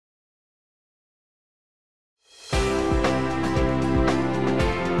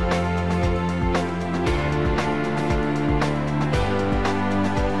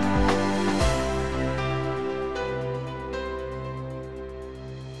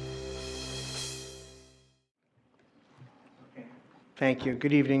Thank you.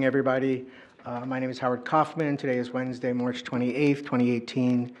 Good evening, everybody. My name is Howard Kaufman. Today is Wednesday, March 28th,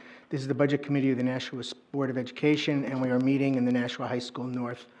 2018. This is the Budget Committee of the Nashua Board of Education, and we are meeting in the Nashua High School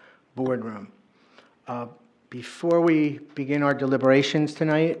North boardroom. Before we begin our deliberations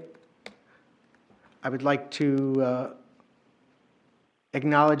tonight, I would like to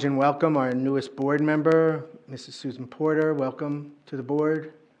acknowledge and welcome our newest board member, Mrs. Susan Porter. Welcome to the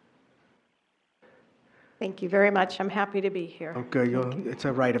board. Thank you very much. I'm happy to be here. Okay, it's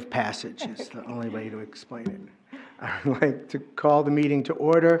a rite of passage. It's the only way to explain it. I'd like to call the meeting to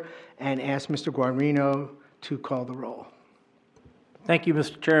order and ask Mr. Guarino to call the roll. Thank you,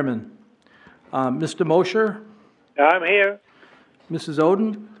 Mr. Chairman. Mr. Mosher? I'm here. Mrs.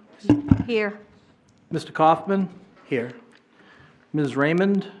 Oden? Here. Mr. Kaufman? Here. Ms.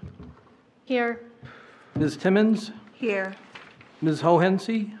 Raymond? Here. Ms. Timmons? Here. Ms.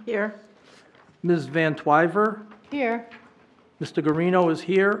 Hohensee? Here. Ms. Van Twyver? Here. Mr. Guarino is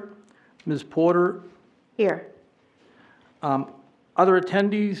here. Ms. Porter? Here. Other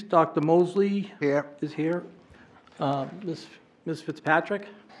attendees, Dr. Mosley Here. is here. Ms. Fitzpatrick?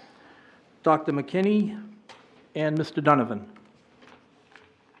 Dr. McKinney? And Mr. Donovan.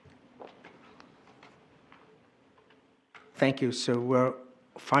 Thank you. So we're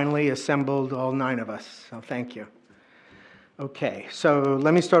finally assembled, all 9 of us, so thank you. Okay, so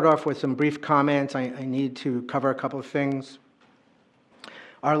let me start off with some brief comments. I need to cover a couple of things.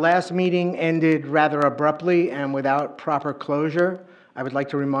 Our last meeting ended rather abruptly and without proper closure. I would like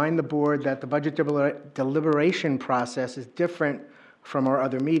to remind the board that the budget deliberation process is different from our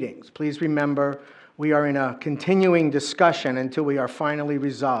other meetings. Please remember, we are in a continuing discussion until we are finally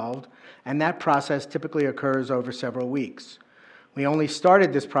resolved, and that process typically occurs over several weeks. We only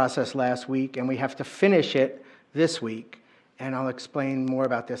started this process last week, and we have to finish it this week, and I'll explain more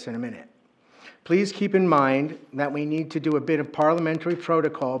about this in a minute. Please keep in mind that we need to do a bit of parliamentary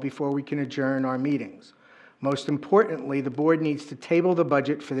protocol before we can adjourn our meetings. Most importantly, the board needs to table the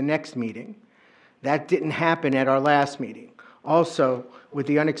budget for the next meeting. That didn't happen at our last meeting. Also, with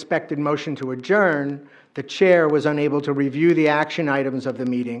the unexpected motion to adjourn, the chair was unable to review the action items of the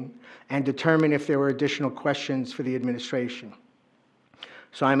meeting and determine if there were additional questions for the administration.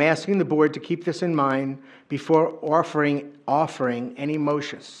 So I'm asking the board to keep this in mind before offering any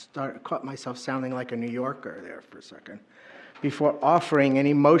motions. Caught myself sounding like a New Yorker there for a second. Before offering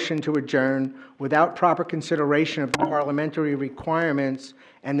any motion to adjourn without proper consideration of the parliamentary requirements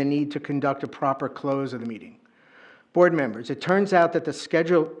and the need to conduct a proper close of the meeting. Board members, it turns out that the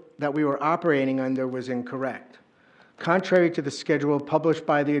schedule that we were operating under was incorrect. Contrary to the schedule published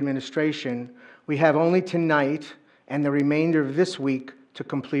by the administration, we have only tonight and the remainder of this week to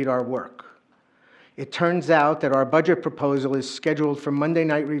complete our work. It turns out that our budget proposal is scheduled for Monday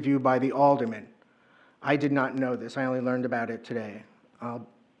night review by the aldermen. I did not know this. I only learned about it today.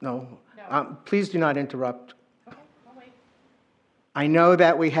 Please do not interrupt. Okay, I'll wait. I know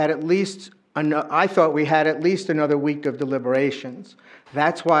that we had at least, I thought we had at least another week of deliberations.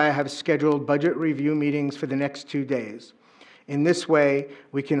 That's why I have scheduled budget review meetings for the next 2 days. In this way,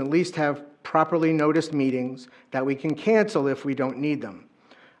 we can at least have properly noticed meetings that we can cancel if we don't need them.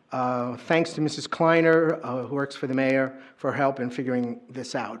 Thanks to Mrs. Kleiner, who works for the mayor, for help in figuring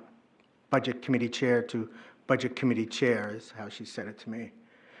this out. Budget committee chair to budget committee chair is how she said it to me.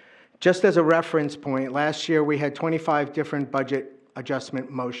 Just as a reference point, last year we had 25 different budget adjustment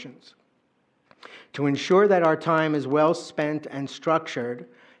motions. To ensure that our time is well spent and structured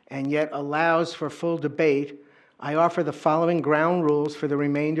and yet allows for full debate, I offer the following ground rules for the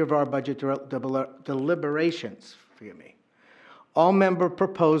remainder of our budget deliberations. All member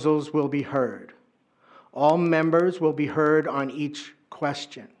proposals will be heard. All members will be heard on each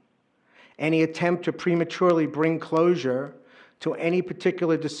question. Any attempt to prematurely bring closure to any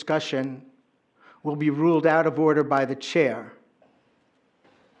particular discussion will be ruled out of order by the chair.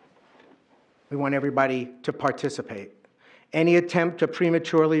 We want everybody to participate. Any attempt to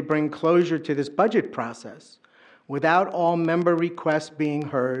prematurely bring closure to this budget process without all member requests being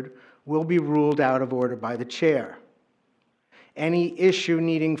heard will be ruled out of order by the chair. Any issue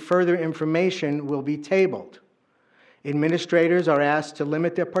needing further information will be tabled. Administrators are asked to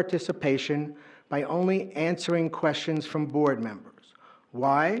limit their participation by only answering questions from board members.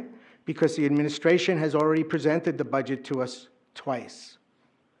 Why? Because the administration has already presented the budget to us twice.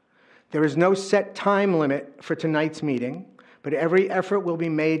 There is no set time limit for tonight's meeting, but every effort will be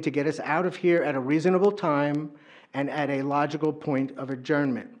made to get us out of here at a reasonable time and at a logical point of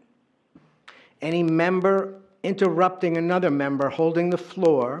adjournment. Any member interrupting another member holding the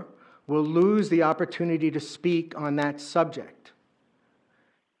floor will lose the opportunity to speak on that subject.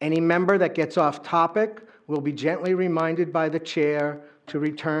 Any member that gets off topic will be gently reminded by the chair to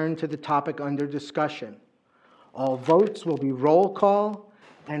return to the topic under discussion. All votes will be roll call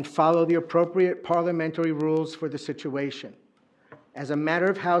and follow the appropriate parliamentary rules for the situation. As a matter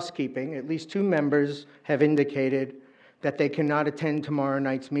of housekeeping, at least 2 members have indicated that they cannot attend tomorrow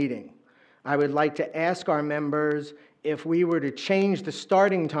night's meeting. I would like to ask our members if we were to change the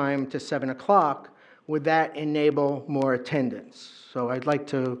starting time to 7 o'clock, would that enable more attendance? So I'd like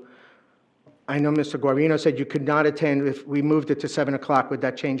to, I know Mr. Guarino said you could not attend. If we moved it to 7 o'clock, would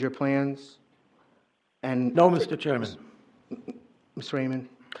that change your plans? And No, Mr. Chairman. Ms. Raymond?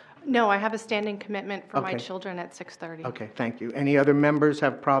 No, I have a standing commitment for my Okay. children at 6:30. Okay, thank you. Any other members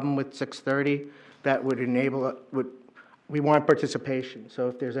have problem with 6:30? That would enable, we want participation, so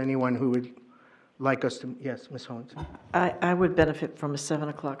if there's anyone who would like us to, yes, Ms. Holmes? I would benefit from a 7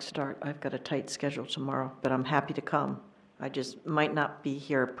 o'clock start. I've got a tight schedule tomorrow, but I'm happy to come. I just might not be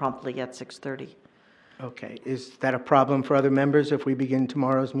here promptly at 6:30. Okay, is that a problem for other members if we begin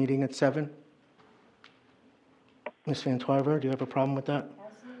tomorrow's meeting at 7? Ms. Van Twyver, do you have a problem with that?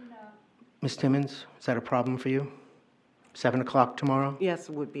 Ms. Timmons, is that a problem for you? 7 o'clock tomorrow? Yes,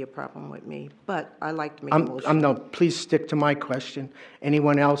 it would be a problem with me, but I like to make a motion. No, please stick to my question.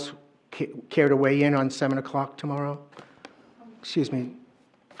 Anyone else care to weigh in on 7 o'clock tomorrow? Excuse me,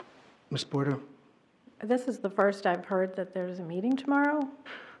 Ms. Porter? This is the first I've heard that there's a meeting tomorrow.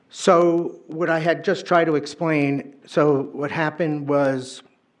 So what I had just tried to explain, so what happened was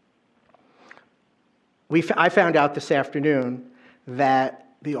I found out this afternoon that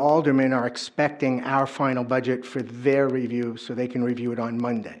the aldermen are expecting our final budget for their review so they can review it on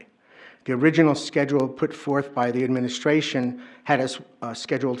Monday. The original schedule put forth by the administration had us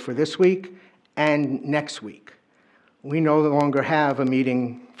scheduled for this week and next week. We no longer have a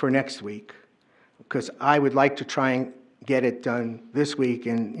meeting for next week because I would like to try and get it done this week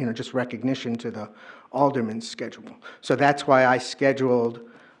in, just recognition to the alderman's schedule. So that's why I asked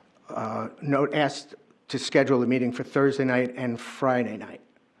to schedule a meeting for Thursday night and Friday night.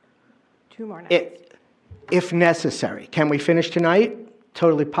 2 more nights. If necessary. Can we finish tonight?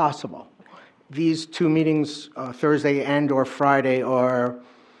 Totally possible. These 2 meetings, Thursday and or Friday, are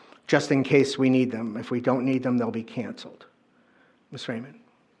just in case we need them. If we don't need them, they'll be canceled. Ms. Raymond?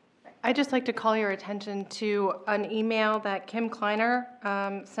 I'd just like to call your attention to an email that Kim Kleiner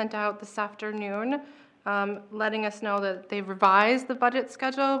sent out this afternoon, letting us know that they've revised the budget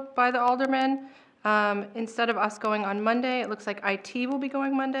schedule by the aldermen. Instead of us going on Monday, it looks like IT will be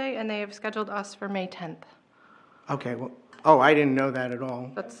going Monday, and they have scheduled us for May 10th. Okay, well, I didn't know that at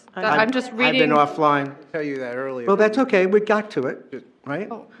all. I'm just reading. I've been offline. Tell you that earlier. Well, that's okay. We got to it, right?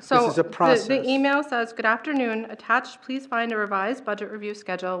 So This is a process. The email says, "Good afternoon. Attached, please find a revised budget review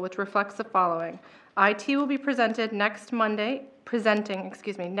schedule which reflects the following. IT will be presenting next Monday, April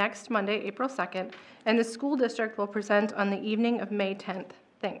 2nd, and the school district will present on the evening of May 10th.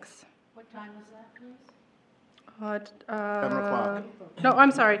 Thanks." $7 o'clock. No,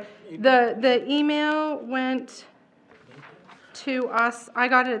 I'm sorry. The email went to us, I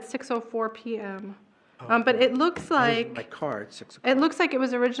got it at 6:04 PM. But it looks like, My card, 6 o'clock. it looks like it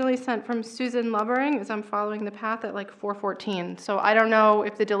was originally sent from Susan Lubbering, as I'm following the path, at like 4:14. So I don't know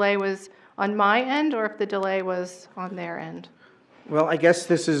if the delay was on my end or if the delay was on their end. Well, I guess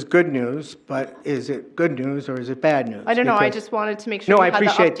this is good news, but is it good news or is it bad news? I don't know, I Because- just wanted to make sure No, you I had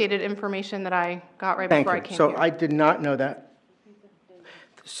the appreciate- updated information that I got right Thank before I you. came So here. I did not know that.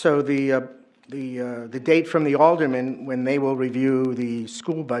 So the date from the aldermen, when they will review the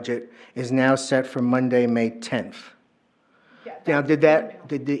school budget, is now set for Monday, May 10th. Now, did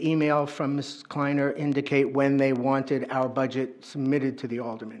the email from Ms. Kleiner indicate when they wanted our budget submitted to the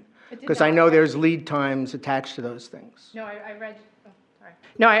aldermen? Because I know there's lead times attached to those things. No, I read, sorry.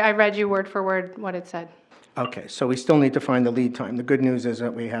 No, I read you word for word what it said. Okay, so we still need to find the lead time. The good news is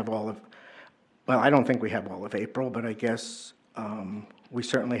that we have well, I don't think we have all of April, but I guess we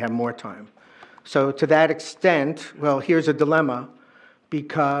certainly have more time. So to that extent, well, here's a dilemma,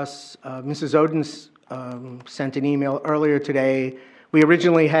 because Mrs. Oden sent an email earlier today. We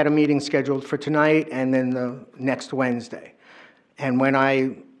originally had a meeting scheduled for tonight and then the next Wednesday. And when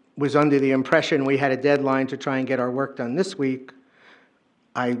I was under the impression we had a deadline to try and get our work done this week,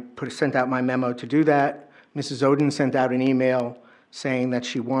 I sent out my memo to do that. Mrs. Oden sent out an email saying that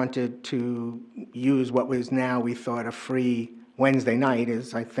she wanted to use what was now, we thought, a free Wednesday night,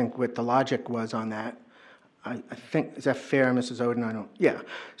 is I think what the logic was on that. I think, is that fair, Mrs. Oden? Yeah.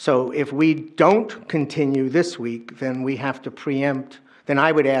 So if we don't continue this week, then we have to preempt, then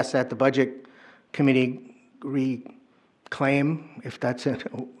I would ask that the Budget Committee reclaim, if that's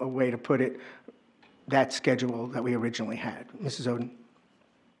a way to put it, that schedule that we originally had. Mrs. Oden?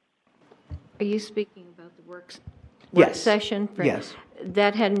 Are you speaking about the work Yes. session? Yes.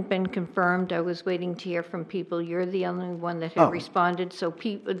 That hadn't been confirmed. I was waiting to hear from people. You're the only one that Oh. had responded, so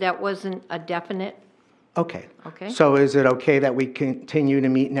that wasn't a definite. Okay. Okay. So is it okay that we continue to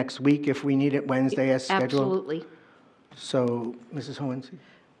meet next week if we need it Wednesday as scheduled? Absolutely. So, Mrs. Hohensee?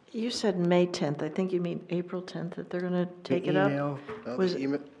 You said May 10th. I think you mean April 10th that they're going to take it up? email. Was-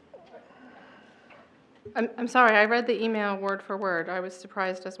 I'm sorry, I read the email word for word. I was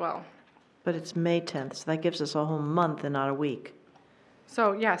surprised as well. But it's May 10th, so that gives us a whole month and not a week.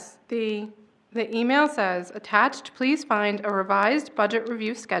 So yes, the email says, attached, please find a revised budget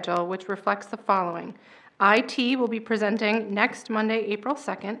review schedule which reflects the following. IT will be presenting next Monday, April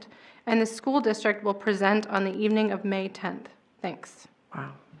 2nd, and the school district will present on the evening of May 10th. Thanks.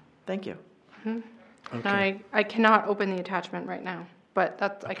 Wow. Thank you. Okay. I cannot open the attachment right now, but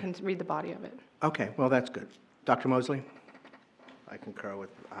I can read the body of it. Okay, well, that's good. Dr. Mosley? I concur with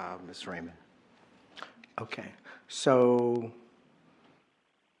Ms. Raymond. Okay, so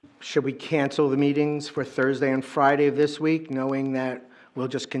should we cancel the meetings for Thursday and Friday of this week, knowing that we'll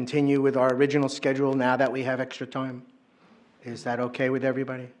just continue with our original schedule now that we have extra time? Is that okay with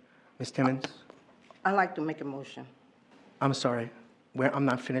everybody? Ms. Timmons? I'd like to make a motion. I'm sorry, I'm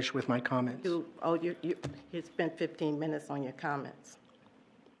not finished with my comments. You spent 15 minutes on your comments.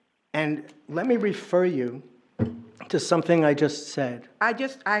 And let me refer you to something I just said.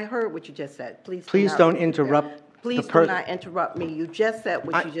 I heard what you just said. Please Please not don't repeat interrupt that. Please the do not interrupt me. You just said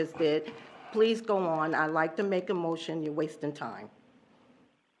what you just did. Please go on. I'd like to make a motion. You're wasting time.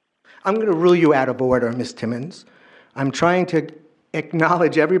 I'm going to rule you out of order, Ms. Timmons. I'm trying to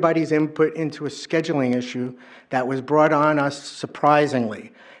acknowledge everybody's input into a scheduling issue that was brought on us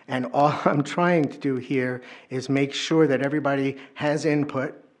surprisingly. And all I'm trying to do here is make sure that everybody has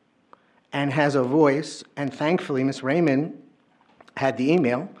input and has a voice. And thankfully, Ms. Raymond had the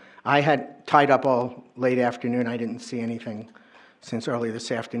email. I had tied up all late afternoon. I didn't see anything since early this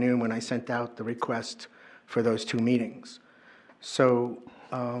afternoon when I sent out the request for those two meetings. So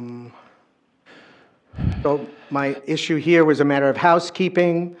my issue here was a matter of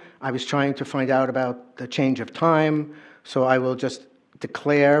housekeeping. I was trying to find out about the change of time, so I will just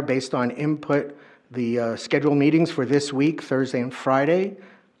declare, based on input, the scheduled meetings for this week, Thursday and Friday.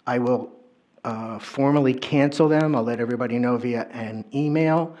 I will formally cancel them. I'll let everybody know via an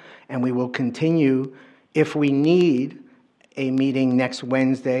email, and we will continue if we need a meeting next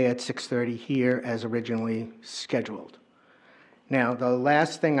Wednesday at 6:30 here as originally scheduled. Now, the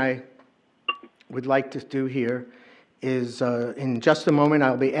last thing I would like to do here is, in just a moment,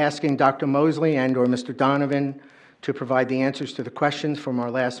 I'll be asking Dr. Mosley and/or Mr. Donovan to provide the answers to the questions from our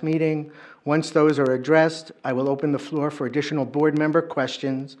last meeting. Once those are addressed, I will open the floor for additional board member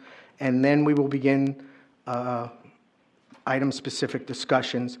questions, and then we will begin item-specific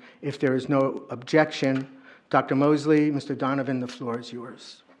discussions. If there is no objection, Dr. Mosley, Mr. Donovan, the floor is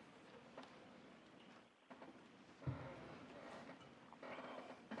yours.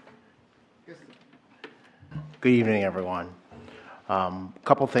 Good evening, everyone.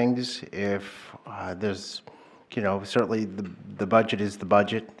 Couple things. If there's, certainly the budget is the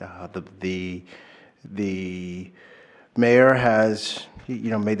budget. The mayor has,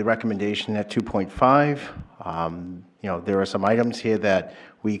 made the recommendation at 2.5. There are some items here that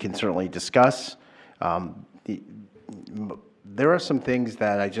we can certainly discuss. There are some things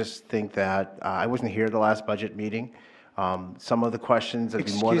that I just think that I wasn't here at the last budget meeting. Some of the questions that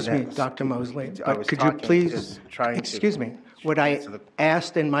Excuse me, Dr. Mosley, but could you please, excuse me, what I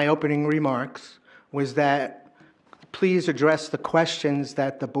asked in my opening remarks was that please address the questions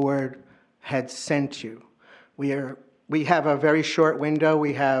that the board had sent you. We have a very short window.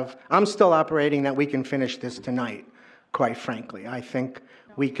 I'm still operating that we can finish this tonight, quite frankly. I think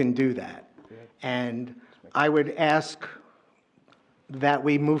we can do that. And I would ask that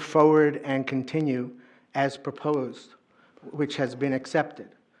we move forward and continue as proposed, which has been accepted.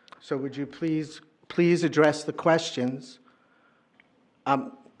 So would you please address the questions?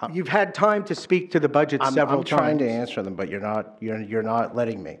 You've had time to speak to the budget several times. I'm trying to answer them, but you're not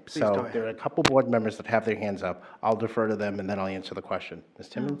letting me. Please go So ahead. there are a couple board members that have their hands up. I'll defer to them, and then I'll answer the question. Ms.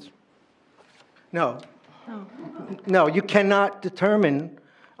 Timmons? No. No, you cannot determine.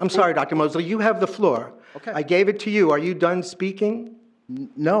 I'm sorry, Dr. Mosley, you have the floor. Okay. I gave it to you. Are you done speaking?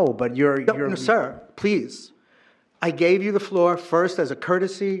 No, but No, sir, please. I gave you the floor first as a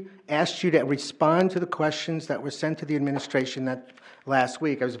courtesy, asked you to respond to the questions that were sent to the administration last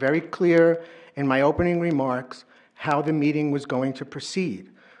week. I was very clear in my opening remarks how the meeting was going to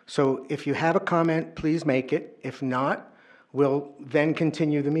proceed. So if you have a comment, please make it. If not, we'll then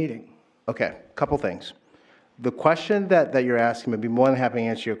continue the meeting. Okay, couple things. the question that you're asking, I'd be more than happy to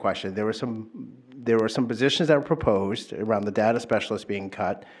answer your question. There were some positions that were proposed around the data specialist being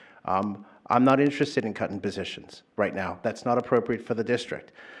cut. I'm not interested in cutting positions right now. That's not appropriate for the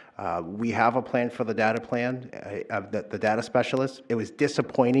district. We have a plan for the data plan, the data specialist. It was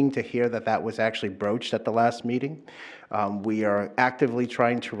disappointing to hear that that was actually broached at the last meeting. We are actively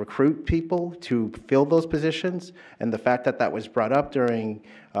trying to recruit people to fill those positions, and the fact that that was brought up during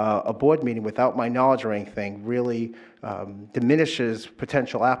a board meeting without my knowledge or anything really diminishes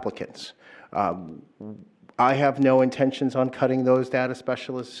potential applicants. I have no intentions on cutting those data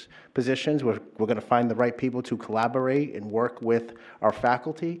specialist positions. We're going to find the right people to collaborate and work with our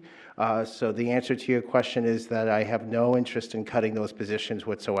faculty. So the answer to your question is that I have no interest in cutting those positions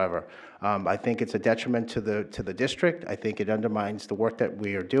whatsoever. I think it's a detriment to the district. I think it undermines the work that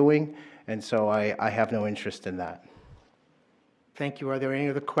we are doing, and so I have no interest in that. Thank you. Are there any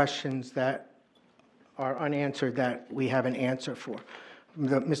other questions that are unanswered that we have an answer for?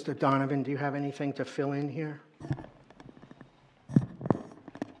 Mr. Donovan, do you have anything to fill in here?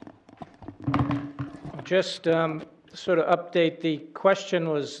 Just sort of update, the question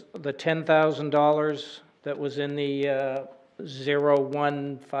was the $10,000 that was in the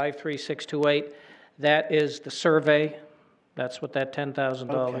 0153628. That is the survey. That's what that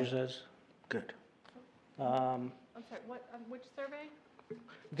 $10,000 is. Good. I'm sorry, which survey?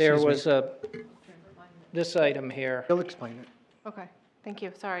 There Excuse was this item here. He'll explain it. Okay, thank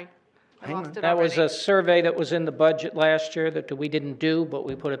you, sorry. I Hang lost on. it That was already. a survey that was in the budget last year that we didn't do, but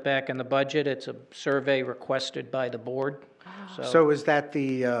we put it back in the budget. It's a survey requested by the board. So is that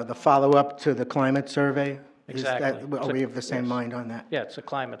the follow-up to the climate survey? Is that- Exactly. Are we of the same Yes. mind on that? Yeah, it's a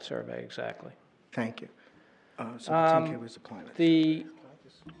climate survey, exactly. Thank you. So I think it was the climate. The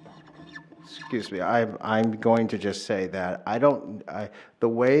Excuse me, I'm going to just say that the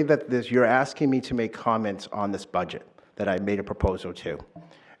way that you're asking me to make comments on this budget that I made a proposal to,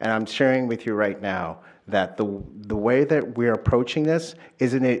 and I'm sharing with you right now that the way that we're approaching this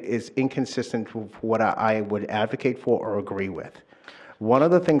is inconsistent with what I would advocate for or agree with. One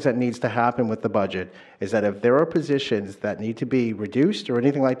of the things that needs to happen with the budget is that if there are positions that need to be reduced or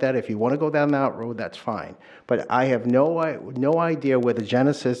anything like that, if you want to go down that road, that's fine. But I have no idea where the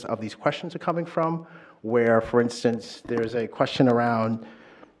genesis of these questions are coming from, where, for instance, there's a question around,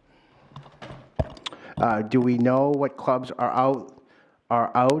 do we know what clubs are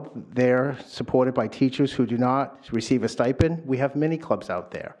out there supported by teachers who do not receive a stipend? We have many clubs out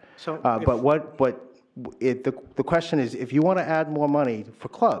there. So The question is, if you want to add more money for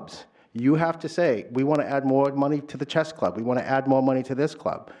clubs, you have to say, we want to add more money to the chess club. We want to add more money to this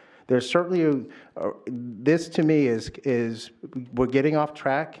club. There's certainly, this to me is we're getting off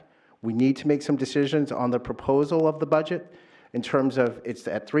track. We need to make some decisions on the proposal of the budget in terms of it's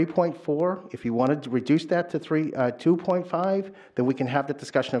at 3.4. If you wanted to reduce that to 2.5, then we can have the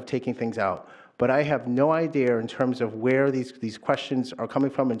discussion of taking things out. But I have no idea in terms of where these questions are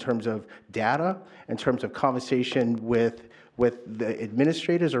coming from in terms of data, in terms of conversation with the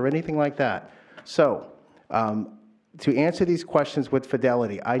administrators or anything like that. So to answer these questions with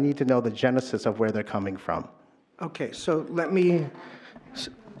fidelity, I need to know the genesis of where they're coming from. Okay, so let me,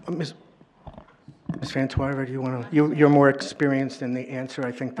 Ms. Fantuara, do you want to, you're more experienced in the answer,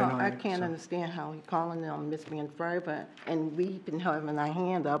 I think, than I am. I can't understand how he's calling them Miss Manfreva, and we've been having our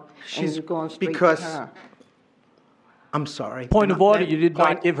hand up, and She's- you're going straight to because- her. I'm sorry. Point of order, you did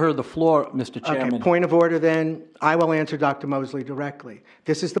Point- not give her the floor, Mr. Okay, Chairman. point of order then. I will answer Dr. Mosley directly.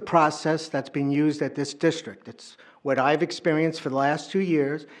 This is the process that's being used at this district. It's what I've experienced for the last 2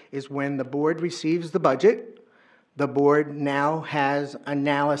 years is when the board receives the budget, the board now has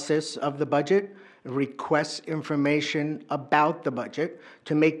analysis of the budget, requests information about the budget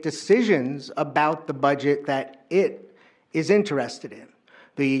to make decisions about the budget that it is interested in.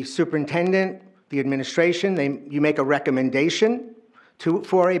 The superintendent, the administration, you make a recommendation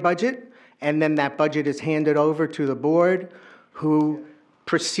for a budget, and then that budget is handed over to the board, who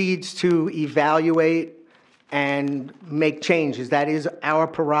proceeds to evaluate and make changes. That is our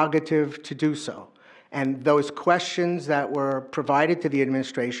prerogative to do so. And those questions that were provided to the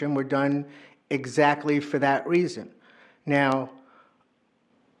administration were done exactly for that reason. Now,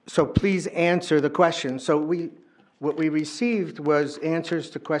 so please answer the question. So what we received was answers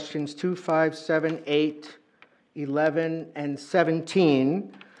to questions 2, 5, 7, 8, 11, and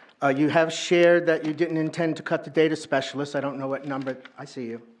 17. You have shared that you didn't intend to cut the data specialist. I don't know what number, I see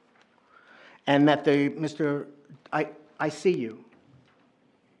you. And that I see you.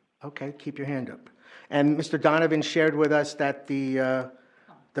 Okay, keep your hand up. And Mr. Donovan shared with us that the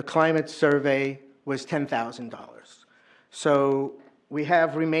climate survey was $10,000. So we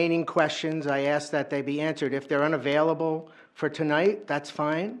have remaining questions. I ask that they be answered. If they're unavailable for tonight, that's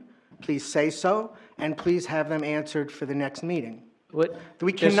fine. Please say so, and please have them answered for the next meeting.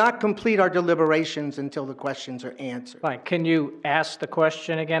 We cannot complete our deliberations until the questions are answered. Fine, can you ask the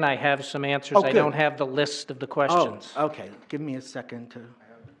question again? I have some answers. Oh, I good. don't have the list of the questions. Oh, okay. Give me a second to.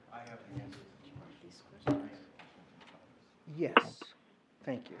 Yes,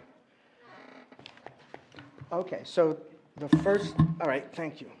 thank you. Okay, so the first, all right,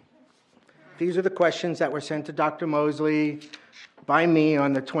 thank you. These are the questions that were sent to Dr. Mosley by me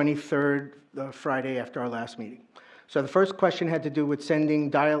on the 23rd, the Friday after our last meeting. So the first question had to do with sending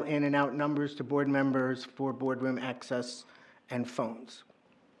dial in and out numbers to board members for boardroom access and phones.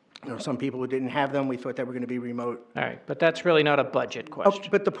 There were some people who didn't have them. We thought they were going to be remote. All right, but that's really not a budget Oh, question.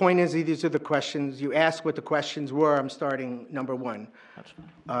 but the point is, these are the questions. You asked what the questions were. I'm starting number one.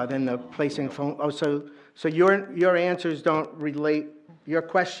 Then the placing phone, so your answers don't relate, your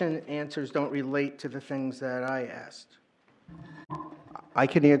question answers don't relate to the things that I asked. I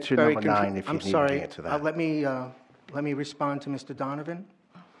can answer Very number 9 if you I'm need me sorry. to answer that. Let me respond to Mr. Donovan.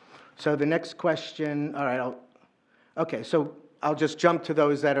 So the next question, all right, okay, so I'll just jump to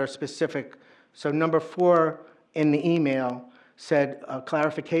those that are specific. So number 4 in the email said,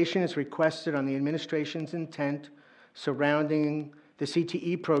 clarification is requested on the administration's intent surrounding the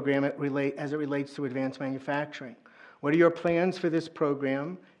CTE program as it relates to advanced manufacturing. What are your plans for this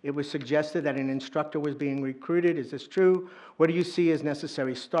program? It was suggested that an instructor was being recruited. Is this true? What do you see as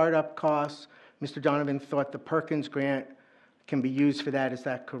necessary startup costs? Mr. Donovan thought the Perkins grant can be used for that. Is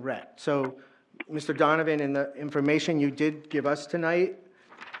that correct? So, Mr. Donovan, in the information you did give us tonight,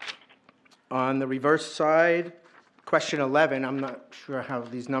 on the reverse side, question 11, I'm not sure how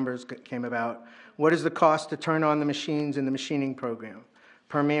these numbers came about. What is the cost to turn on the machines in the machining program?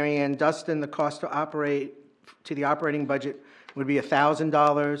 Per Mary Ann Dustin, the cost to operate to the operating budget would be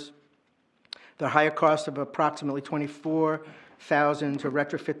 $1,000. The higher cost of approximately $24,000 to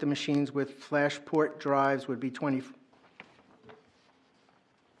retrofit the machines with flash port drives would be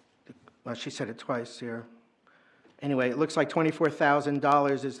well, she said it twice here. Anyway, it looks like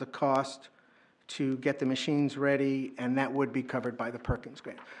 $24,000 is the cost to get the machines ready, and that would be covered by the Perkins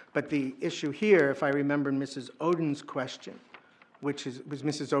grant. But the issue here, if I remember Mrs. Oden's question, which was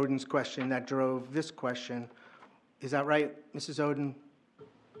Mrs. Oden's question that drove this question, is that right, Mrs. Oden?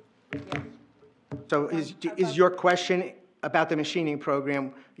 Yes. So is your question about the machining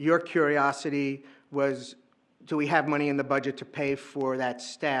program, your curiosity was, do we have money in the budget to pay for that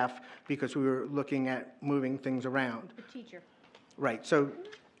staff because we were looking at moving things around? The teacher. Right, so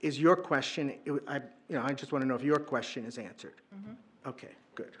is your question, I just want to know if your question is answered. Okay,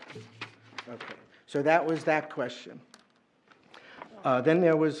 good. Okay, so that was that question. Then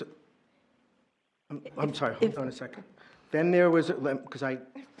there was, I'm sorry, hold on a second. Then there was, because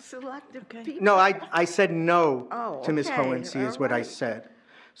Selective people. no, I said no Oh, to Ms. okay, Hohensee is all what I right. said.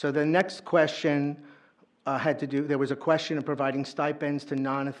 So the next question had to do, there was a question of providing stipends to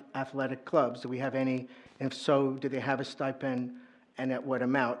non-athletic clubs. Do we have any? And if so, do they have a stipend and at what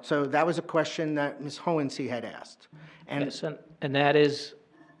amount? So that was a question that Ms. Hohensee had asked. And Yes, and that is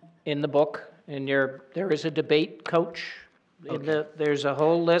in the book, there is a debate coach. There's a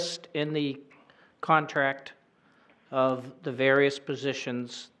whole list in the contract of the various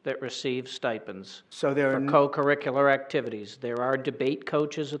positions that receive stipends so there for are, co-curricular activities. There are debate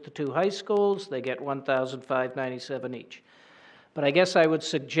coaches at the 2 high schools. They get $1,597 each. But I guess I would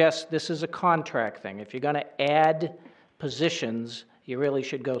suggest this is a contract thing. If you're going to add positions, you really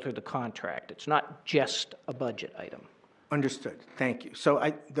should go through the contract. It's not just a budget item. understood, thank you.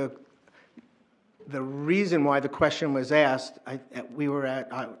 So the reason why the question was asked, I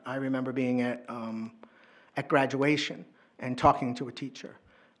remember being at graduation and talking to a teacher.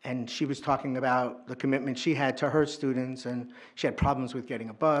 And she was talking about the commitment she had to her students, and she had problems with getting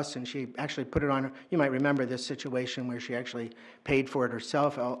a bus, and she actually put it on her. You might remember this situation where she actually paid for it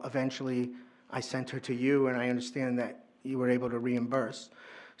herself. Eventually, I sent her to you, and I understand that you were able to reimburse.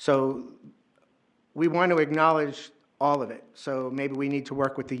 So we want to acknowledge all of it. So maybe we need to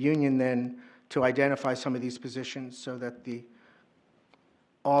work with the union then to identify some of these positions so that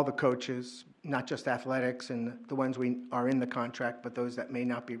all the coaches, not just athletics and the ones we are in the contract, but those that may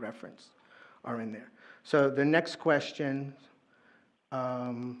not be referenced are in there. So the next question,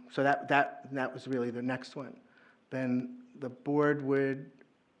 so that was really the next one. Then the board would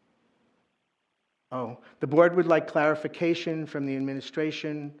like clarification from the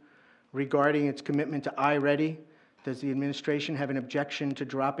administration regarding its commitment to iReady. Does the administration have an objection to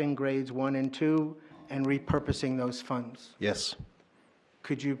dropping grades 1 and 2 and repurposing those funds? Yes.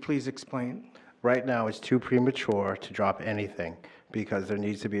 Could you please explain? Right now, it's too premature to drop anything. because there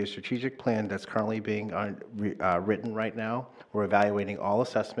needs to be a strategic plan that's currently being written right now. We're evaluating all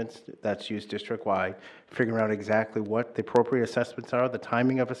assessments that's used district-wide, figuring out exactly what the appropriate assessments are, the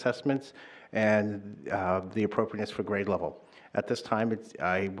timing of assessments, and the appropriateness for grade level. At this time,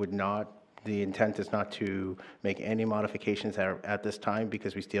 the intent is not to make any modifications at this time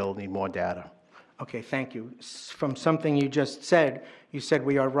because we still need more data. Okay, thank you. From something you just said, you said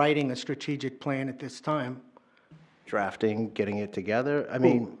we are writing a strategic plan at this time. Drafting, getting it together. I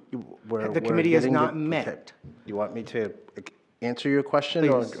mean, we're The committee has getting not met. You want me to answer your question?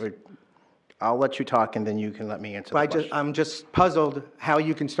 Please. Or I'll let you talk and then you can let me answer the question. I'm just puzzled how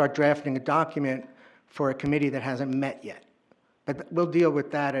you can start drafting a document for a committee that hasn't met yet. But we'll deal with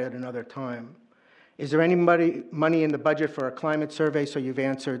that at another time. Is there any money in the budget for a climate survey? So you've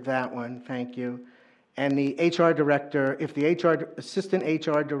answered that one, thank you. And the HR director, if the assistant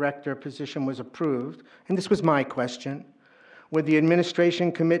HR director position was approved, and this was my question, would the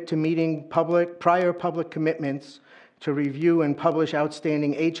administration commit to meeting prior public commitments to review and publish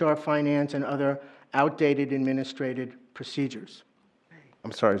outstanding HR, finance, and other outdated administrative procedures?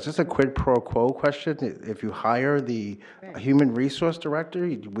 I'm sorry, is this a quid pro quo question? If you hire the human resource director,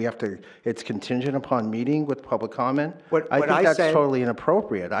 it's contingent upon meeting with public comment? I think that's totally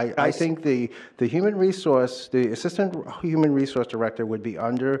inappropriate. I think the assistant human resource director would be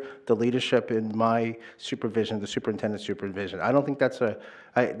under the leadership in my supervision, the superintendent's supervision. I don't think that's the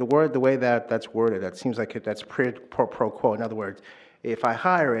way that's worded, that seems like that's pro quo. In other words, if I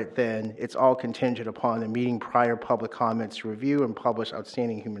hire it, then it's all contingent upon the meeting prior public comments to review and publish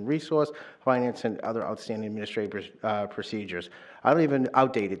outstanding human resource, finance, and other outstanding administrative procedures.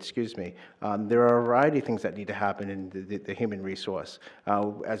 Outdated, excuse me. There are a variety of things that need to happen in the human resource.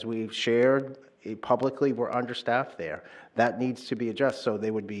 As we've shared publicly, we're understaffed there. That needs to be addressed. So they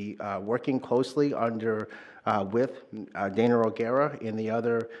would be working closely with Dana O'Gara and the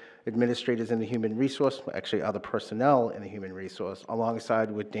other administrators in the human resource, actually other personnel in the human resource, alongside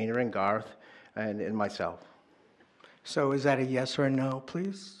with Dana and Garth and myself. So is that a yes or a no,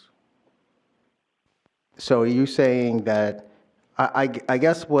 please? So are you saying that, I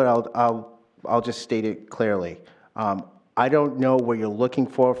guess what I'll just state it clearly. I don't know what you're looking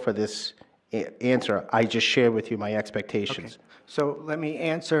for this answer. I just shared with you my expectations. Okay. So let me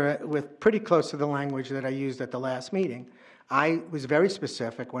answer with pretty close to the language that I used at the last meeting. I was very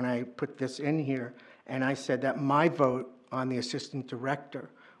specific when I put this in here, and I said that my vote on the assistant director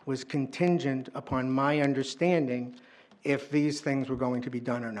was contingent upon my understanding if these things were going to be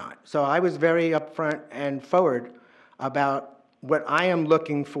done or not. So I was very upfront and forward about what I am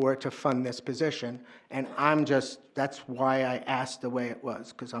looking for to fund this position, and that's why I asked the way it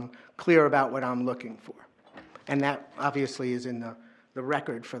was, because I'm clear about what I'm looking for. And that obviously is in the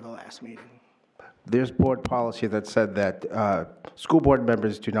record for the last meeting. There's board policy that said that school board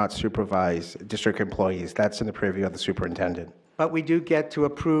members do not supervise district employees. That's in the purview of the superintendent. But we do get to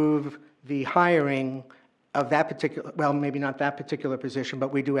approve the hiring of that particular, well, maybe not that particular position,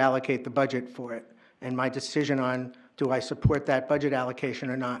 but we do allocate the budget for it. And my decision on do I support that budget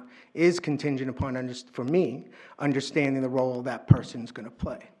allocation or not is contingent upon, for me, understanding the role that person's going to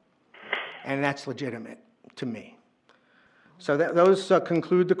play. And that's legitimate to me. So those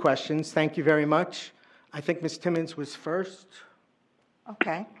conclude the questions. Thank you very much. I think Ms. Timmons was first.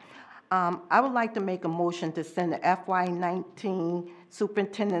 Okay. I would like to make a motion to send the FY19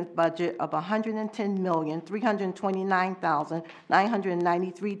 superintendent's budget of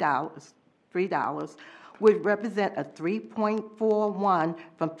 $110,329,993, would represent a 3.41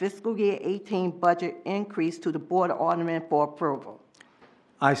 from fiscal year 18 budget increase to the Board of Aldermen for approval.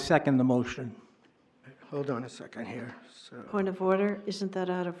 I second the motion. Hold on a second here. Point of order, isn't that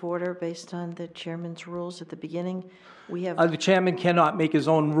out of order based on the chairman's rules at the beginning? We have, The chairman cannot make his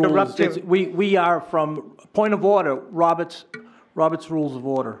own rules. Interruptive. We are from, point of order, Robert's Rules of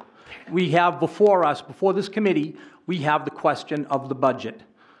Order. We have before us, before this committee, we have the question of the budget.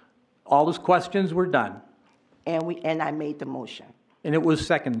 All those questions were done, And I made the motion. and it was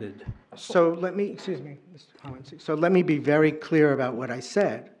seconded. So let me, excuse me, Mr. Collins. So let me be very clear about what I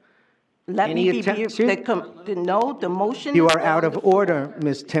said. Let Any me be, attempt- no, the motion. You is are out of order,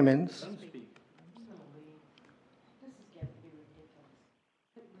 Ms. Timmons.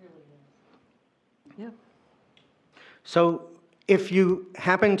 yeah. So if you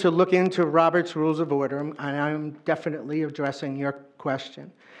happen to look into Robert's Rules of Order, and I'm definitely addressing your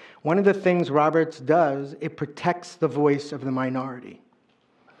question, one of the things Roberts does, it protects the voice of the minority.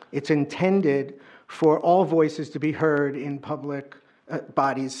 It's intended for all voices to be heard in public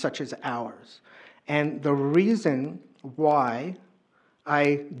bodies such as ours. And the reason why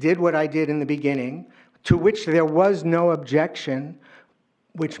I did what I did in the beginning, to which there was no objection,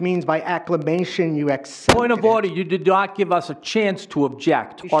 which means by acclamation you accepted Point of order, it. you did not give us a chance to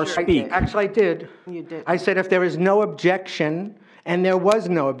object or speak. Actually, I did. You did. I said if there is no objection, and there was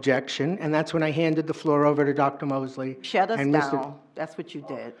no objection, and that's when I handed the floor over to Dr. Mosley. Shut us and Mr. down. That's what you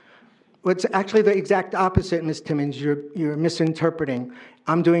did. Well, it's actually the exact opposite, Ms. Timmons. You're misinterpreting.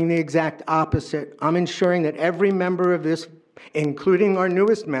 I'm doing the exact opposite. I'm ensuring that every member of this, including our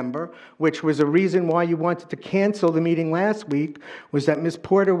newest member, which was a reason why you wanted to cancel the meeting last week, was that Ms.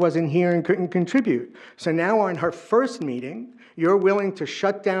 Porter wasn't here and couldn't contribute. So now on her first meeting, you're willing to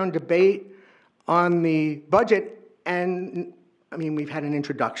shut down debate on the budget, and I mean, we've had an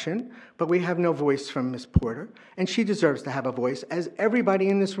introduction, but we have no voice from Ms. Porter, and she deserves to have a voice, as everybody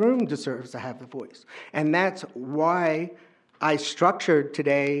in this room deserves to have the voice. And that's why I structured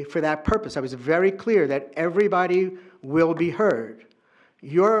today for that purpose. I was very clear that everybody will be heard.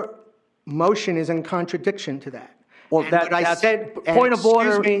 Your motion is in contradiction to that. Well, And what I that's, said, and point of excuse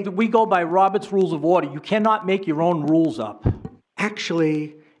order, me, we go by Robert's Rules of Order. You cannot make your own rules up.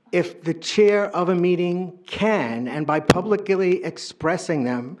 actually, if the chair of a meeting can, and by publicly expressing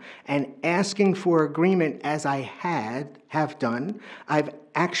them and asking for agreement as I have done, I've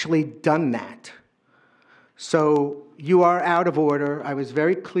actually done that. So you are out of order. I was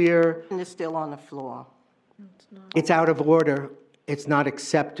very clear. And it's still on the floor. It's out of order. It's not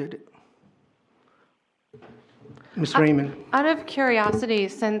accepted. Ms. Raymond? Out of curiosity,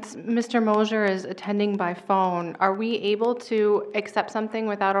 since Mr. Mosier is attending by phone, are we able to accept something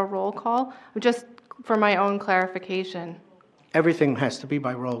without a roll call? Just for my own clarification. Everything has to be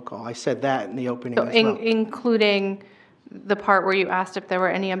by roll call. I said that in the opening So as well. including the part where you asked if there were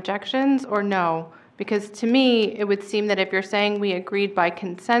any objections, or no? Because to me, it would seem that if you're saying we agreed by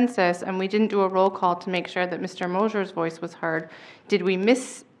consensus and we didn't do a roll call to make sure that Mr. Mosier's voice was heard,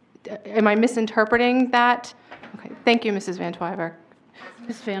 am I misinterpreting that? Okay, thank you, Mrs. Van Twyver.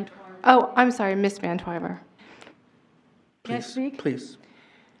 Ms. Van Twyver. Oh, I'm sorry, Miss Van Twyver. Can I speak? Please.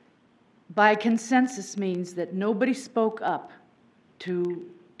 By consensus means that nobody spoke up to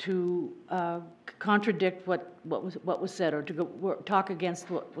contradict what was said, or to talk against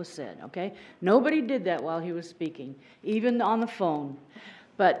what was said, okay? Nobody did that while he was speaking, even on the phone.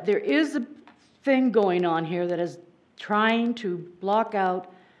 But there is a thing going on here that is trying to block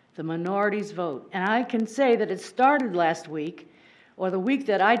out the minority's vote. And I can say that it started last week, or the week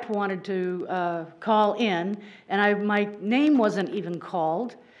that I wanted to call in, and my name wasn't even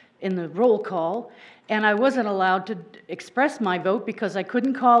called in the roll call, and I wasn't allowed to express my vote because I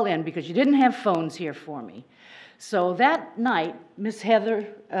couldn't call in because you didn't have phones here for me. So that night, Miss Heather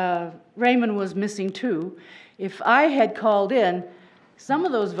Raymond was missing too. If I had called in, some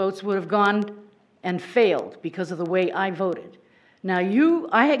of those votes would have gone and failed because of the way I voted. Now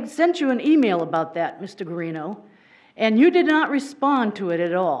I had sent you an email about that, Mr. Guarino, and you did not respond to it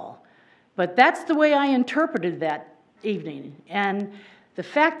at all. But that's the way I interpreted that evening. And the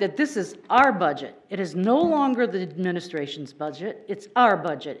fact that this is our budget, it is no longer the administration's budget, it's our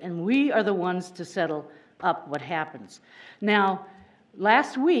budget, and we are the ones to settle up what happens. Now,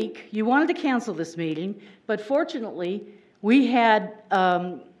 last week, you wanted to cancel this meeting, but fortunately, we had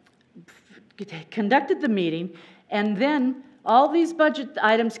conducted the meeting, and then all these budget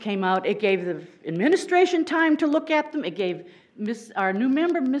items came out. It gave the administration time to look at them. It gave our new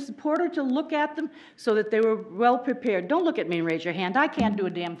member, Ms. Porter, to look at them so that they were well prepared. Don't look at me and raise your hand. I can't do a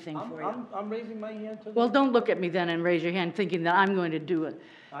damn thing for you. I'm raising my hand to Well, don't look at me then and raise your hand thinking that I'm going to do it.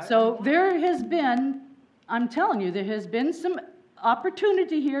 So there has been, I'm telling you, there has been some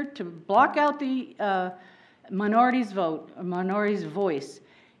opportunity here to block out the minority's vote, or minority's voice.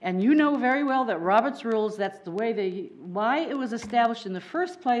 And you know very well that Robert's rules, that's the way why it was established in the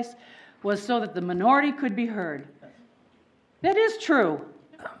first place, was so that the minority could be heard. That is true.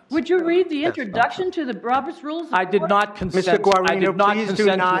 Would you read the introduction to the Robert's Rules? I did not consent. Mr. Guarino, I did not please do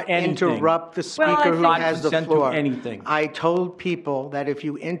consent not to anything. interrupt the Well, I speaker who think- has the consent to floor. anything. I told people that if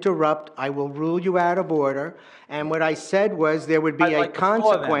you interrupt, I will rule you out of order. And what I said was there would be I'd a like the floor then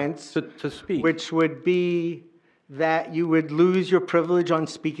consequence, to speak. which would be that you would lose your privilege on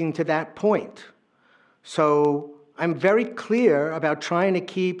speaking to that point. So I'm very clear about trying to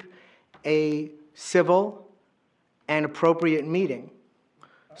keep a civil and appropriate meeting.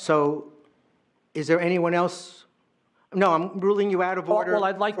 So is there anyone else? No, I'm ruling you out of order. Well,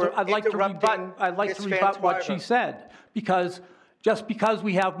 I'd like to rebut what she said, because just because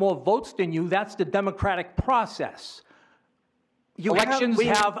we have more votes than you, that's the democratic process.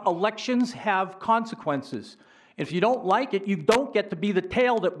 Elections have consequences. If you don't like it, you don't get to be the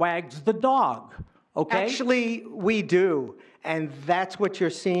tail that wags the dog. okay? Actually, we do, and that's what you're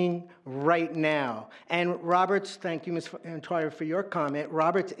seeing right now. And Roberts, thank you, Ms. Antwire, for your comment.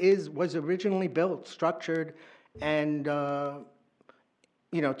 Roberts was originally built, structured, and to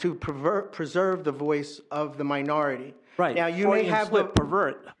preserve the voice of the minority. Right. Now, you may Freudian have slip,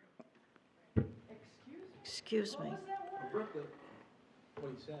 pervert. Excuse me.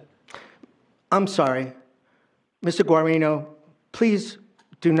 I'm sorry. Mr. Guarino, please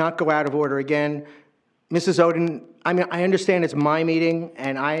do not go out of order again. Mrs. Oden, I understand it's my meeting,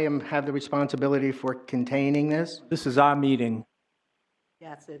 and I have the responsibility for containing this. This is our meeting.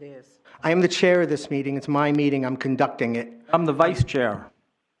 Yes, it is. I am the chair of this meeting. It's my meeting. I'm conducting it. I'm the vice chair.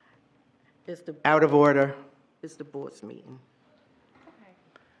 Out of order. It's the board's meeting.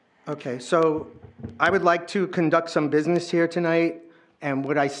 Okay, so I would like to conduct some business here tonight, and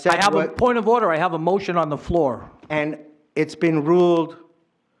what I said I have a was, point of order. I have a motion on the floor. and it's been ruled,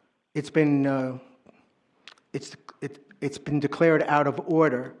 it's been declared out of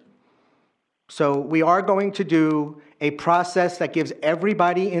order. So we are going to do a process that gives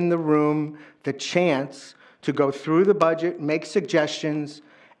everybody in the room the chance to go through the budget, make suggestions,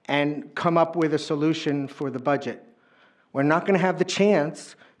 and come up with a solution for the budget. We're not going to have the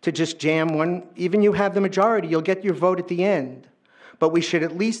chance to just jam one. Even you have the majority, you'll get your vote at the end. But we should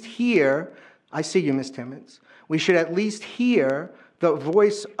at least hear, I see you, Ms. Timmons, we should at least hear the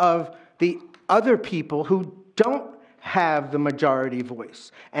voice of the other people who don't have the majority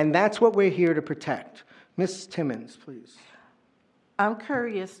voice. And that's what we're here to protect. Ms. Timmons, please. I'm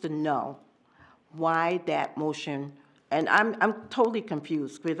curious to know why that motion, and I'm totally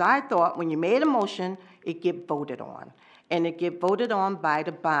confused, because I thought when you made a motion, it get voted on, and it get voted on by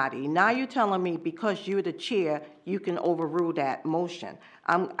the body. Now you're telling me because you're the chair, you can overrule that motion.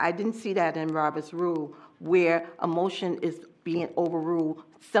 I didn't see that in Robert's rule where a motion is being overruled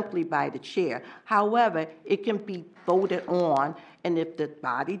simply by the chair. However, it can be voted on, and if the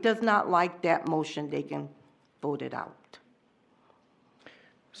body does not like that motion, they can vote it out.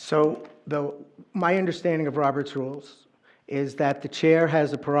 So my understanding of Robert's rules is that the chair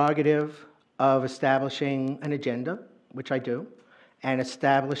has a prerogative of establishing an agenda, which I do, and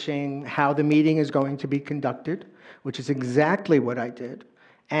establishing how the meeting is going to be conducted, which is exactly what I did.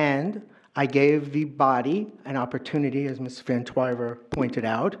 And I gave the body an opportunity, as Ms. Van Twyver pointed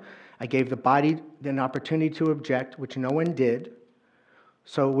out. I gave the body an opportunity to object, which no one did,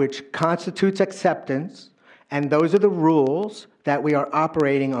 so which constitutes acceptance, and those are the rules that we are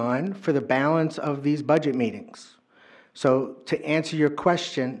operating on for the balance of these budget meetings. So to answer your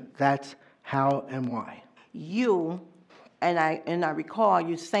question, that's how and why. And I recall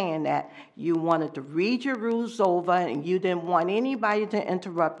you saying that you wanted to read your rules over and you didn't want anybody to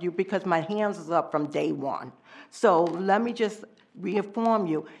interrupt you because my hands was up from day one. So let me just reaffirm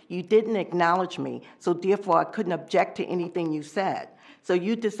you, you didn't acknowledge me, so therefore I couldn't object to anything you said. So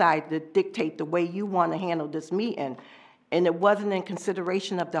you decided to dictate the way you want to handle this meeting, and it wasn't in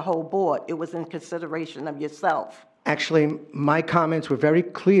consideration of the whole board, it was in consideration of yourself. Actually, my comments were very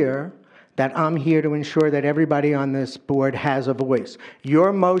clear that I'm here to ensure that everybody on this board has a voice.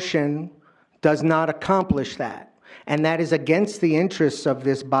 Your motion does not accomplish that, and that is against the interests of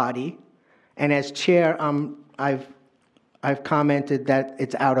this body. And as chair, I've commented that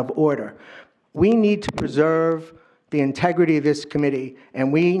it's out of order. We need to preserve the integrity of this committee,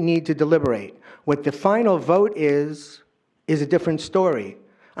 and we need to deliberate. What the final vote is a different story.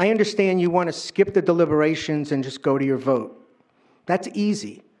 I understand you want to skip the deliberations and just go to your vote. That's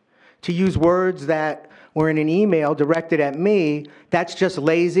easy. To use words that were in an email directed at me, that's just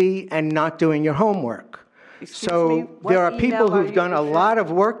lazy and not doing your homework. So there are people who've done a lot of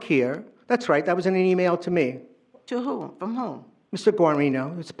work here. That's right, that was in an email to me. To whom? From whom? Mr.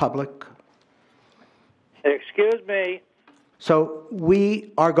 Guarino, it's public. Excuse me. So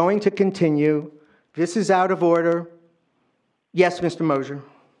we are going to continue. This is out of order. Yes, Mr. Mosier.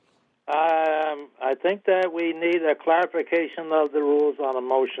 I think that we need a clarification of the rules on a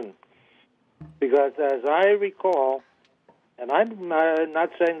motion. Because as I recall, and I'm not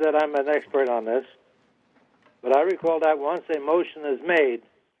saying that I'm an expert on this, but I recall that once a motion is made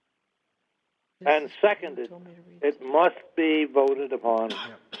and seconded, it must be voted upon.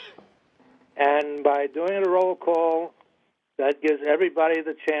 And by doing a roll call, that gives everybody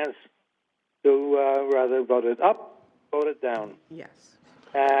the chance to rather vote it up, vote it down. Yes.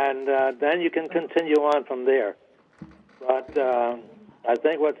 And then you can continue on from there. But I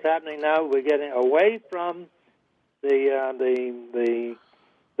think what's happening now, we're getting away from the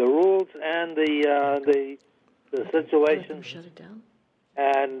rules and the situation. Shut it down.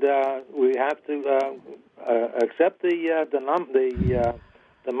 And we have to accept the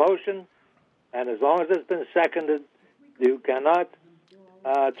motion And as long as it's been seconded, you cannot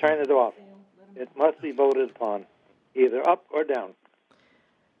turn it off. It must be voted upon, either up or down.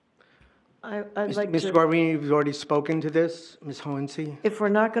 I'd like Ms. to, Guarini, you've already spoken to this. Ms. Hohensee? if we're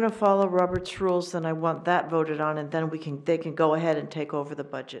not going to follow Robert's rules, then I want that voted on, and then they can go ahead and take over the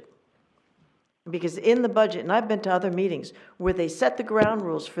budget. Because in the budget, and I've been to other meetings, where they set the ground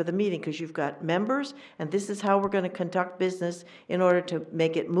rules for the meeting, because you've got members, and this is how we're going to conduct business in order to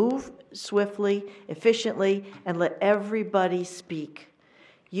make it move swiftly, efficiently, and let everybody speak.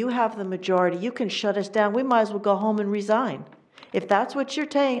 You have the majority. You can shut us down. We might as well go home and resign. If that's what you're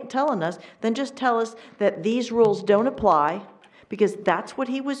telling us, then just tell us that these rules don't apply, because that's what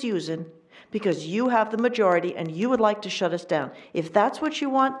he was using, because you have the majority and you would like to shut us down. If that's what you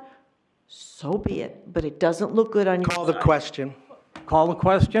want, so be it, but it doesn't look good on your Call the question. Call the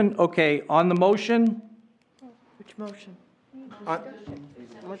question. Okay, on the motion, Which motion?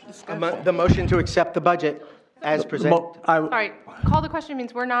 The motion to accept the budget as presented. Sorry, call the question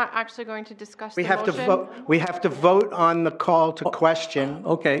means we're not actually going to discuss the We have to motion. vote, we have to vote on the call to question.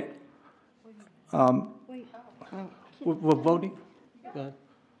 Okay. We're voting? Can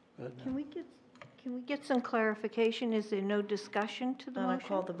we get some clarification? Is there no discussion to the Then I motion?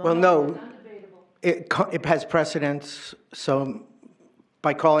 call the Well, motion. no, it has precedence, so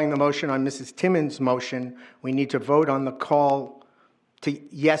by calling the motion on Mrs. Timmons' motion, we need to vote on the call to,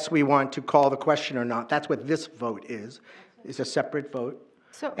 yes, we want to call the question or not. That's what this vote is a separate vote.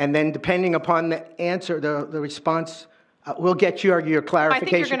 So- And then depending upon the answer, the response, we'll get your I think you're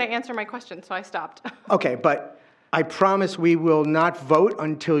clarification. going to answer my question, so I stopped. Okay, but I promise we will not vote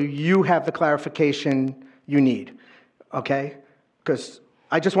until you have the clarification you need, okay? Because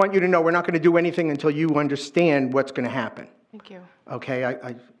I just want you to know we're not going to do anything until you understand what's going to happen, Thank you. okay?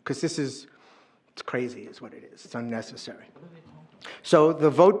 Because it's crazy is what it is. It's unnecessary. So the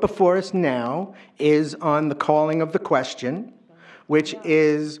vote before us now is on the calling of the question, which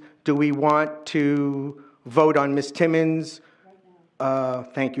is, do we want to vote on Ms. Timmons'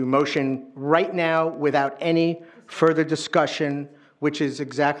 thank you, motion right now without any further discussion, which is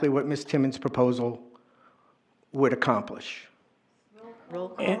exactly what Ms. Timmons' proposal would accomplish.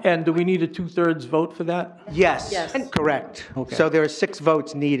 And do we need a two-thirds vote for that? Yes, Yes. correct. Okay. So there are 6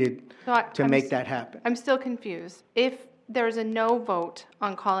 votes needed So to make that happen. I'm still confused. If there's a no vote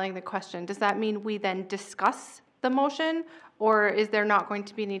on calling the question, does that mean we then discuss the motion, or is there not going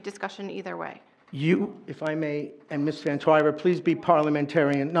to be any discussion either way? You, if I may, and Ms. Van Twyver, please be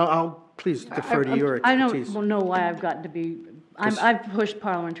parliamentarian. No, I'll please defer to your I expertise. don't know why I've gotten to be, I've pushed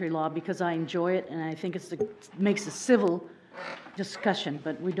parliamentary law because I enjoy it, and I think it makes a civil discussion,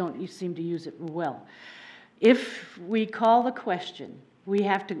 but you seem to use it well. If we call the question, we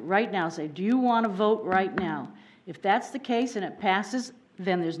have to right now say, do you want to vote right now? If that's the case and it passes,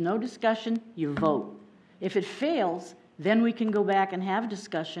 then there's no discussion, you vote. If it fails, then we can go back and have a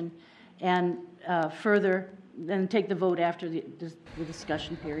discussion and further, then take the vote after the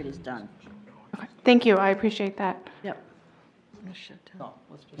discussion period is done. Okay. Thank you, I appreciate that. Yep. Shut down.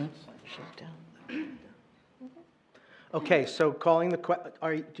 Shut down. Okay, so calling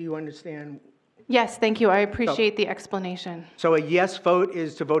the do you understand? Yes, thank you, I appreciate the explanation. So a yes vote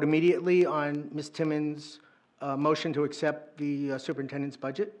is to vote immediately on Ms. Timmons' motion to accept the superintendent's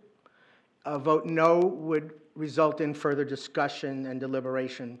budget. A vote no would result in further discussion and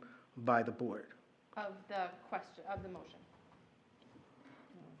deliberation by the board. Of the question, of the motion.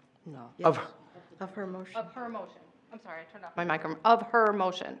 No. Of, Of her motion. Of her motion. I'm sorry, I turned off my microphone. Of her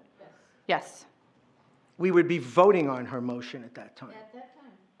motion. Yes. we would be voting on her motion at that time.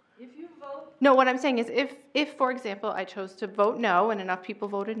 No, what I'm saying is if, for example, I chose to vote no and enough people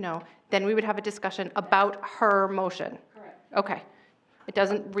voted no, then we would have a discussion about her motion. Correct. Okay. It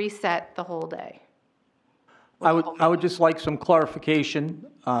doesn't reset the whole day. I would just like some clarification.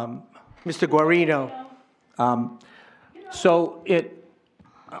 Mr. Guarino, So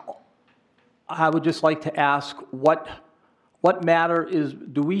I would just like to ask what matter is,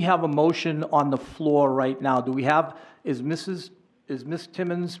 do we have a motion on the floor right now? Is Ms.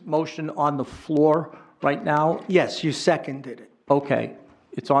 Timmons' motion on the floor right now? yes, you seconded it. Okay,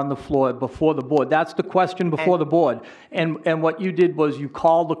 it's on the floor before the board. That's the question before the board. And what you did was you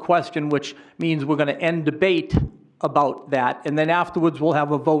called the question, which means we're going to end debate about that, and then afterwards we'll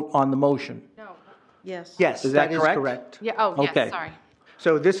have a vote on the motion. No. Yes. Yes, Is that that is correct? correct. Yeah, oh, Okay. yes, sorry.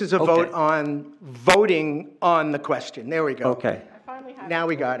 So this is a Okay. vote on voting on the question. There we go. Okay, I finally have Now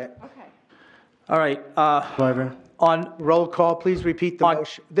we got it. Okay. all right. On Roll call, please repeat the On-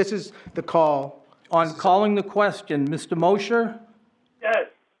 motion. This is the call. calling the question, Mr. Mosher, Yes.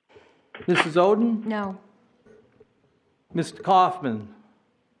 Mrs. Oden, No. Mr. Kaufman,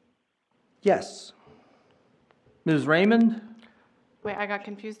 Yes. Ms. Raymond? Wait, I got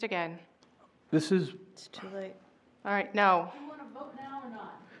confused again. This is, It's too late. All right, no.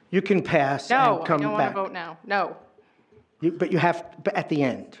 You can pass No, and I come don't want to back. vote now. No. But you have, but at the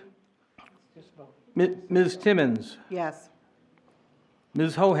end. Ms. Timmons? Yes.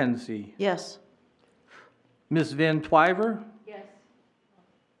 Ms. Hohensee? Yes. Ms. Van Twyver? Yes.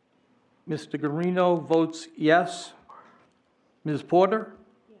 Mr. Guarino votes yes. Ms. Porter?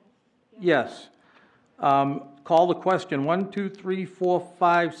 Yes. Call the question, 1, 2, 3, 4,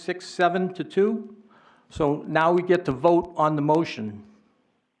 5, 6, 7 to 2. So now we get to vote on the motion.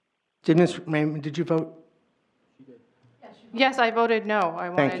 Did Ms. Raymond, did you vote? Yes, I voted no. I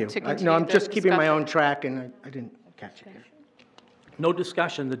Thank you. wanted to No, continue I'm the just keeping my discussion. own track, and I didn't catch it. No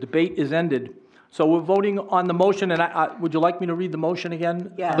discussion, the debate is ended. So we're voting on the motion, and would you like me to read the motion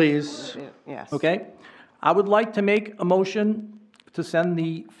again? Yes. Please. Yes. Okay. I would like to make a motion to send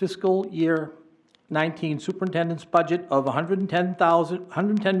the fiscal year 19 superintendent's budget of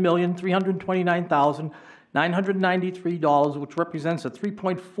 $110,329,993, which represents a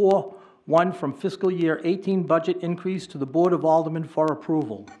 3.41 from fiscal year 18 budget increase to the Board of Aldermen for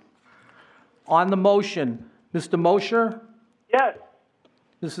approval. On the motion, Mr. Mosher, Yes.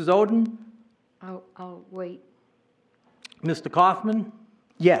 Mrs. Oden, I'll wait. Mr. Kaufman,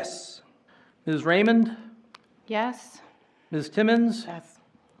 Yes. Ms. Raymond, Yes. Ms. Timmons, Yes.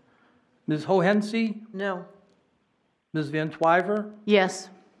 Ms. Hohensee, No. Ms. Van Twyver, Yes.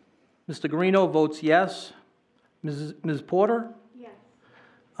 Mr. Guarino votes yes. Ms. Porter? Yes.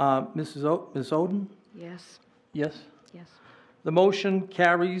 Ms. Oden? Yes. Yes. Yes. The motion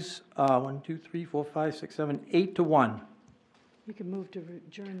carries 1, 2, 3, 4, 5, 6, 7, 8 to 1. We can move to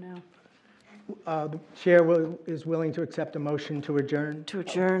adjourn now. The chair is willing to accept a motion to adjourn. To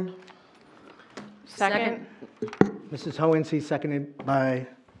adjourn. Second. Mrs. Hohensee, seconded by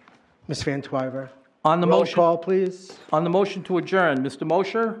Ms. Van Twyver. On the Roll motion, call, please. on the motion to adjourn, Mr.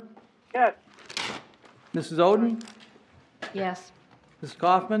 Mosher, Yes. Mrs. Oden, Yes. Ms.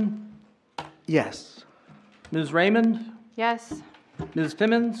 Kaufman, Yes. Ms. Raymond, Yes. Ms.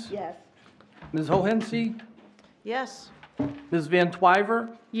 Timmons, Yes. Ms. Hohensee, Yes. Ms. Van Twyver,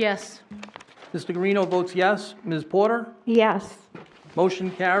 Yes. Mr. Guarino votes yes. Ms. Porter? Yes.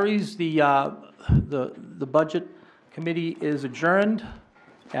 Motion carries. The Budget Committee is adjourned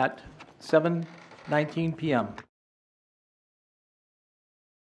at 7:19 PM.